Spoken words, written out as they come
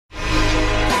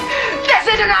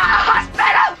are not a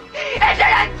hospital. It's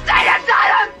an insane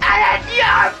asylum, and it's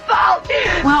your fault.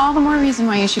 Well, all the more reason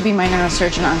why you should be my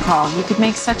neurosurgeon on call. You could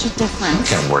make such a difference.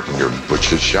 Can't work in your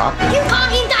butcher's shop. You call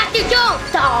him Dr. Jones.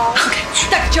 Oh. Okay,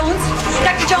 Dr. Jones.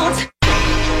 Dr. Jones.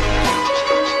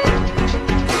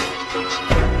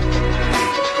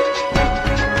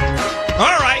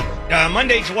 All right,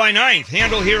 Monday, July 9th.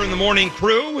 Handle here in the morning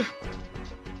crew.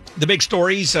 The big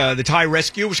stories, the Thai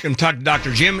rescue. We're going to talk to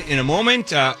Dr. Jim in a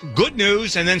moment. Good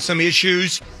news and then some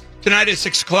issues. Tonight at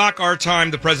 6 o'clock our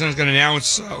time, the president's going to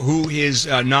announce who his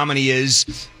nominee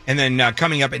is. And then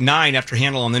coming up at 9 after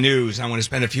Handle on the News, I want to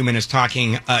spend a few minutes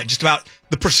talking just about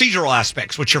the procedural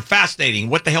aspects, which are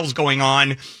fascinating. What the hell's going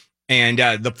on? And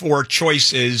the four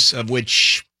choices of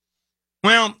which,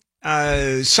 well,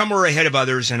 some are ahead of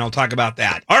others, and I'll talk about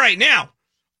that. All right, now,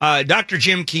 Dr.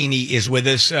 Jim Keany is with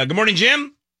us. Good morning,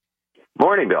 Jim.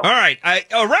 Morning, Bill. All right.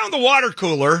 Around the water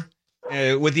cooler,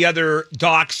 with the other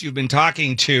docs you've been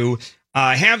talking to,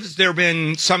 has there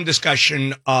been some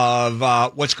discussion of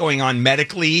what's going on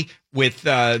medically with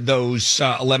those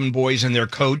 11 boys and their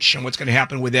coach and what's going to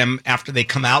happen with them after they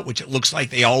come out, which it looks like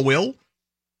they all will?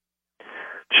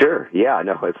 Sure. Yeah,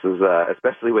 no, this is,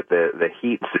 especially with the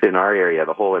heat in our area,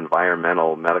 the whole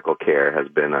environmental medical care has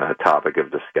been a topic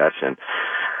of discussion.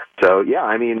 So, yeah,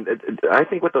 I mean, I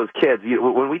think with those kids,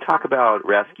 when we talk about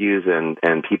rescues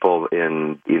and people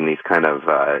in these kind of,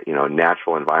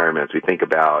 natural environments, we think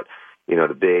about,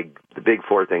 the big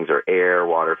four things are air,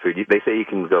 water, food. They say you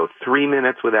can go 3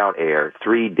 minutes without air,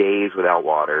 3 days without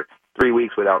water, 3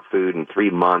 weeks without food, and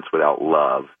 3 months without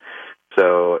love.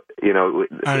 So,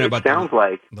 it sounds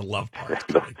like the love part.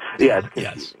 Yeah, it's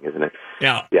confusing, isn't it?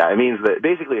 Yeah. Yeah, it means that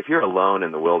basically if you're alone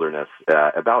in the wilderness,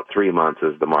 about 3 months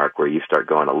is the mark where you start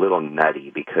going a little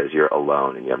nutty because you're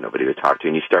alone and you have nobody to talk to,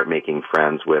 and you start making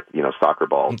friends with, soccer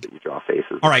balls that you draw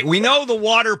faces. All right, we know the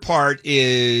water part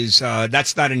is,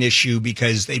 that's not an issue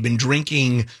because they've been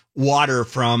drinking water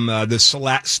from the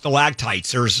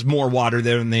stalactites. There's more water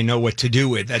there than they know what to do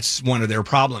with. That's one of their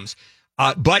problems.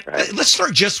 But right. Let's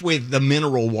start just with the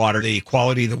mineral water, the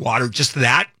quality of the water, just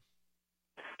that.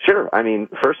 Sure. I mean,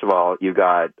 first of all, you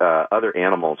got other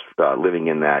animals living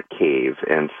in that cave,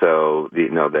 and so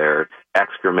their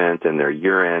excrement and their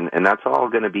urine, and that's all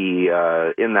going to be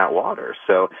in that water.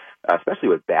 So, especially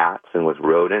with bats and with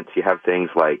rodents, you have things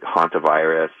like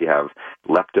hantavirus, you have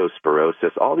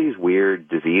leptospirosis, all these weird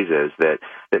diseases that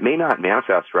may not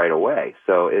manifest right away.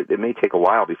 So it may take a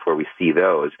while before we see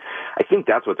those. I think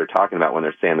that's what they're talking about when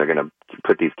they're saying they're going to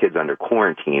put these kids under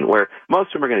quarantine, where most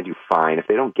of them are going to do fine. If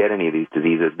they don't get any of these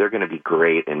diseases, they're going to be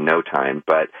great in no time.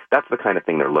 But that's the kind of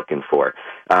thing they're looking for.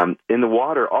 In the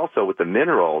water, also with the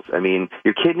minerals, I mean,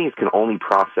 your kidneys can only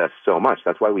process so much.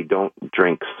 That's why we don't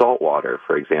drink salt water,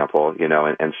 for example,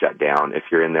 and shut down if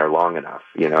you're in there long enough,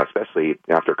 especially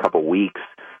after a couple weeks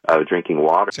of drinking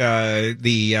water.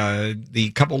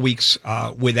 The couple weeks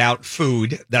without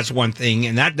food, that's one thing,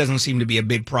 and that doesn't seem to be a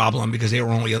big problem because they were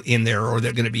only in there, or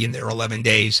they're going to be in there 11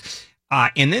 days.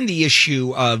 And then the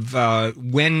issue of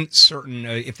when certain,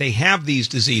 if they have these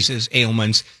diseases,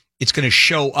 ailments, it's going to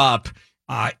show up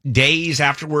days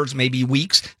afterwards, maybe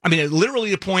weeks. I mean,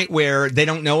 literally the point where they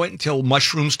don't know it until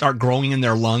mushrooms start growing in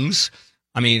their lungs.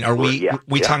 I mean, are we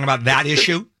talking about that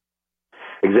issue?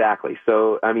 Exactly.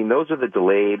 So, I mean, those are the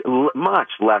delayed, much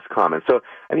less common. So,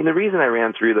 I mean, the reason I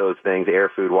ran through those things,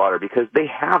 air, food, water, because they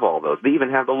have all those. They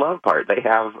even have the love part. They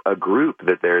have a group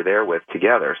that they're there with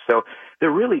together. So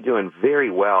they're really doing very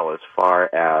well as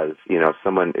far as,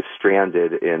 someone is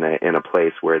stranded in a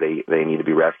place where they need to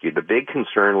be rescued. The big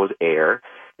concern was air.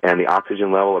 And the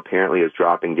oxygen level apparently is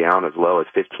dropping down as low as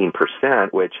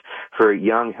 15%, which for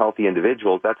young, healthy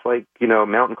individuals, that's like,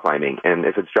 mountain climbing. And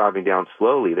if it's dropping down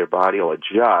slowly, their body will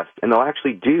adjust, and they'll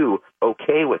actually do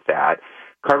okay with that.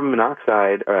 Carbon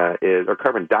monoxide or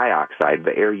carbon dioxide,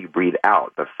 the air you breathe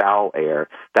out, the foul air,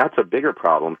 that's a bigger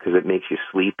problem because it makes you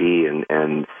sleepy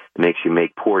and makes you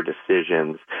make poor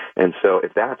decisions. And so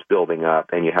if that's building up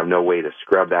and you have no way to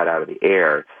scrub that out of the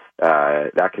air,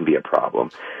 that can be a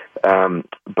problem.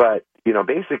 But,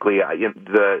 basically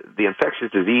the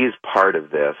infectious disease part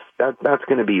of this, that's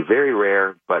going to be very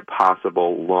rare, but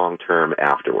possible long-term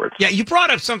afterwards. Yeah, you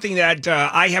brought up something that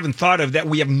I haven't thought of that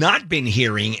we have not been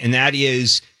hearing, and that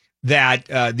is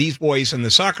that these boys and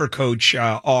the soccer coach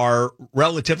are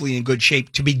relatively in good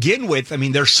shape to begin with. I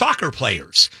mean, they're soccer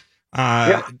players.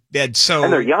 And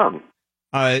they're young.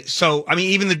 So, I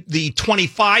mean, even the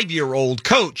 25-year-old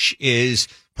coach is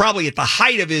probably at the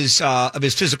height of his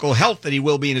physical health that he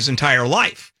will be in his entire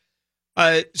life.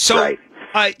 Right.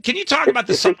 Can you talk about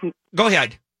the? Go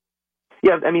ahead.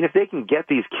 Yeah, I mean, if they can get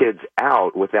these kids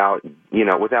out without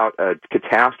a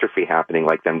catastrophe happening,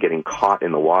 like them getting caught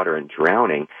in the water and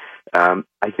drowning,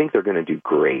 I think they're going to do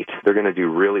great. They're going to do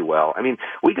really well. I mean,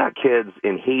 we got kids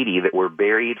in Haiti that were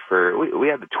buried we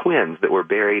had the twins that were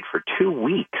buried for 2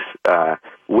 weeks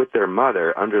with their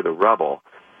mother under the rubble.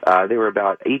 They were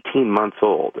about 18 months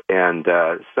old and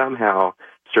somehow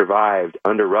survived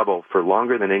under rubble for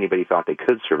longer than anybody thought they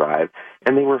could survive,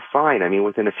 and they were fine. I mean,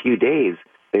 within a few days,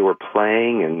 they were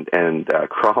playing and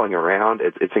crawling around.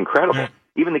 It's incredible. Yeah.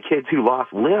 Even the kids who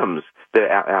lost limbs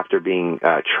after being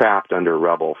trapped under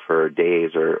rubble for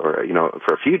days or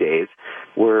for a few days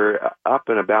were up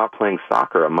and about playing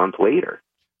soccer a month later.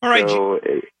 All right. So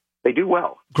they do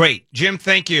well. Great. Jim,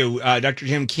 thank you. Dr.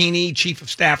 Jim Keany, Chief of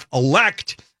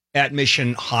Staff-elect at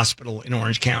Mission Hospital in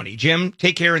Orange County. Jim,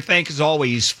 take care, and thanks as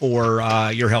always for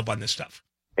your help on this stuff.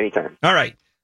 Anytime. All right.